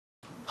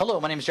Hello,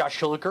 my name is Josh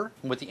Hilliker.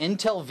 I'm with the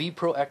Intel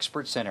vPro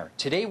Expert Center.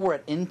 Today we're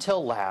at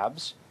Intel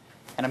Labs,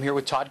 and I'm here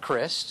with Todd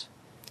Christ.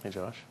 Hey,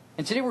 Josh.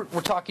 And today we're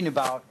talking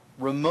about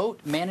remote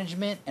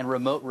management and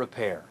remote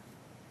repair.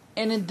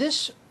 And in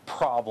this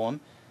problem,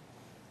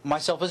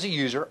 myself as a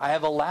user, I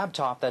have a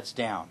laptop that's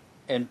down.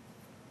 And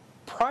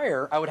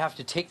prior, I would have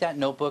to take that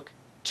notebook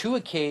to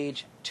a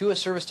cage, to a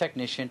service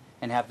technician,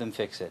 and have them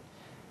fix it.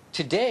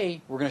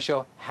 Today, we're going to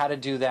show how to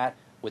do that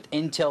with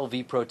Intel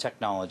vPro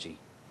technology.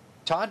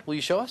 Todd, will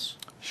you show us?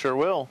 Sure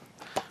will.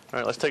 All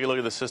right, let's take a look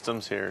at the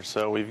systems here.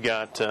 So we've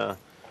got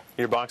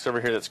your box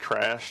over here that's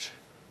crashed,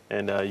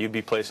 and you'd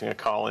be placing a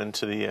call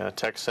into the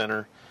tech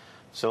center.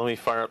 So let me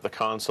fire up the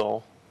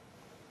console.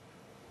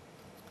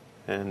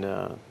 And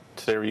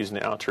today we're using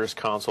the Alturas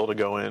console to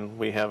go in.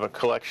 We have a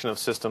collection of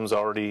systems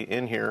already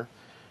in here,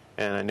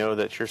 and I know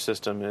that your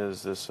system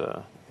is this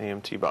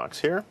AMT box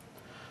here.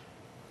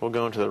 We'll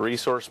go into the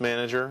Resource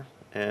Manager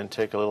and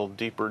take a little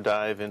deeper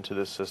dive into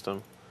this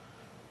system.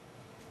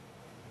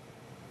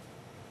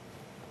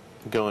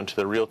 Go into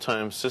the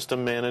Real-Time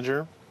System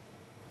Manager,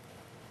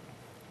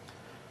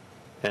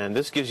 and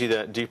this gives you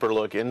that deeper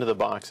look into the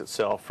box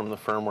itself from the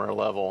firmware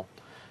level.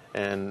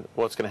 And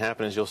what's going to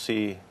happen is you'll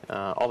see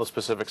all the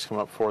specifics come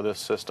up for this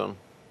system.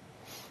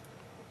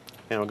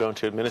 And we'll go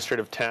into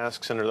Administrative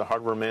Tasks under the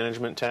Hardware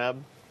Management tab,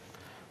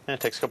 and it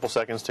takes a couple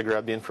seconds to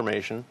grab the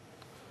information.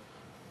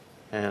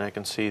 And I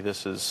can see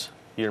this is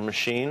your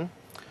machine,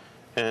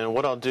 and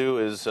what I'll do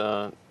is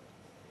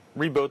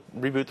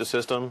reboot the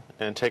system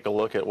and take a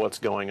look at what's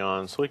going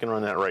on. So we can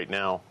run that right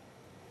now.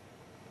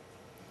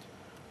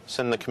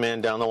 Send the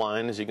command down the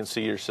line. As you can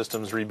see, your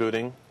system's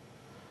rebooting,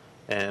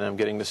 and I'm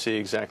getting to see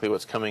exactly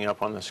what's coming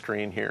up on the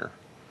screen here.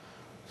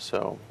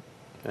 So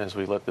as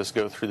we let this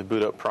go through the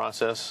boot up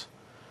process,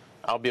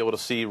 I'll be able to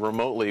see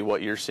remotely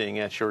what you're seeing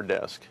at your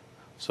desk.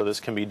 So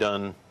this can be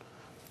done,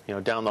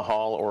 down the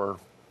hall or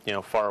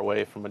far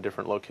away from a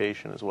different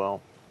location as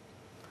well.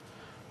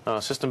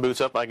 System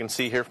boots up. I can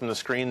see here from the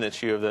screen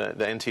that you have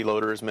the NT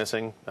loader is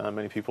missing.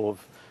 Many people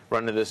have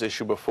run into this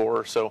issue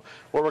before. So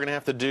what we're going to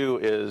have to do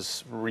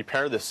is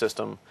repair this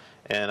system.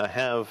 And I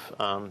have,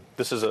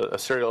 this is a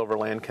serial over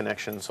LAN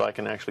connection, so I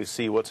can actually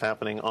see what's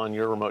happening on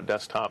your remote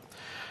desktop.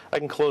 I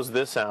can close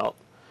this out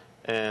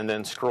and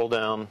then scroll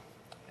down,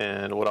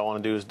 and what I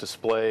want to do is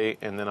display,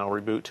 and then I'll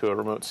reboot to a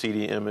remote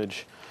CD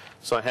image.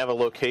 So I have a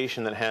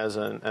location that has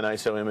an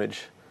ISO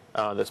image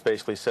that's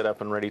basically set up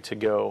and ready to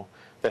go,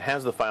 that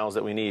has the files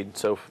that we need.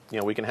 So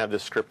we can have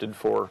this scripted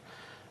for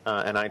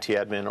an IT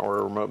admin or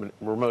a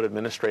remote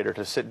administrator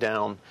to sit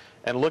down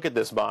and look at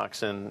this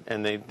box, and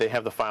they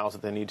have the files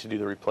that they need to do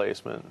the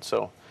replacement.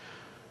 So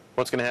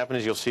what's going to happen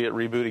is you'll see it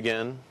reboot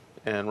again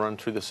and run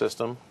through the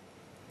system.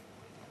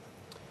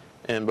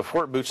 And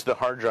before it boots to the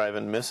hard drive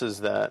and misses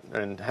that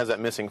and has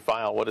that missing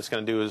file, what it's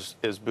going to do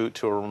is boot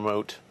to a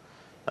remote,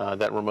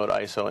 that remote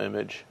ISO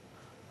image.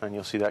 And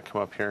you'll see that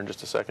come up here in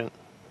just a second.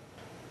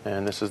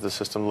 And this is the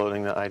system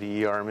loading the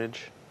IDER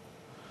image.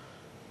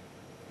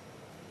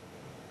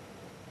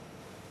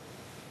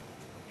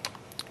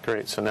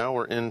 Great, so now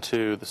we're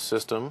into the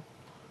system,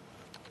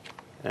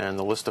 and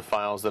the list of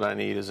files that I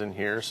need is in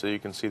here. So you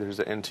can see there's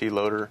the NT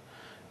loader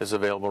is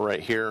available right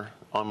here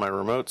on my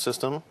remote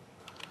system.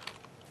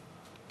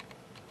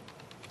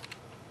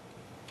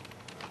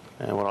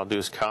 And what I'll do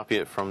is copy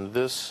it from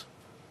this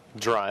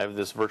drive,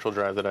 this virtual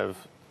drive that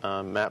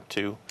I've mapped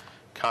to,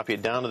 copy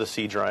it down to the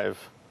C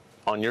drive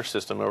on your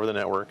system over the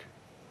network.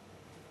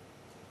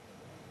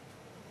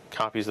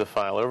 Copies the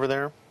file over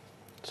there.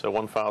 So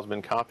one file's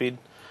been copied.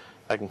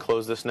 I can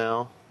close this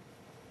now,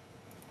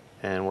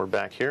 and we're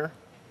back here.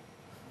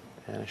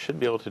 And I should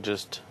be able to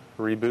just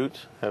reboot,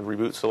 have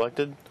reboot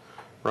selected,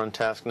 run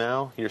task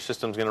now. Your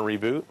system's going to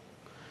reboot,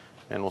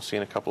 and we'll see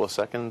in a couple of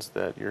seconds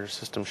that your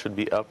system should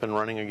be up and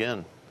running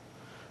again.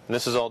 And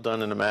this is all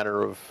done in a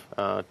matter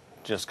of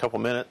just a couple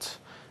minutes.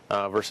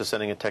 Versus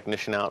sending a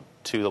technician out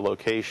to the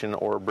location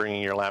or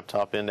bringing your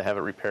laptop in to have it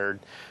repaired.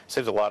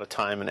 Saves a lot of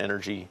time and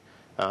energy.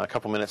 A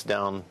couple minutes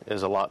down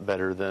is a lot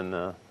better than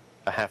a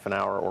half an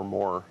hour or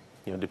more,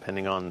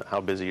 depending on how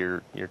busy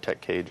your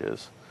tech cage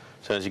is.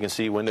 So as you can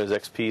see, Windows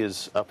XP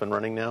is up and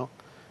running now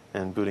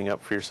and booting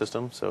up for your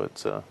system. So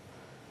it's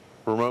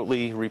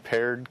remotely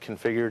repaired,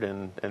 configured,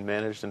 and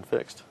managed and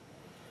fixed.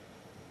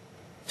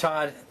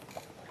 Todd,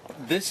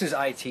 this is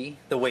IT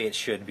the way it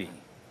should be.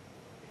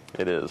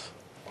 It is.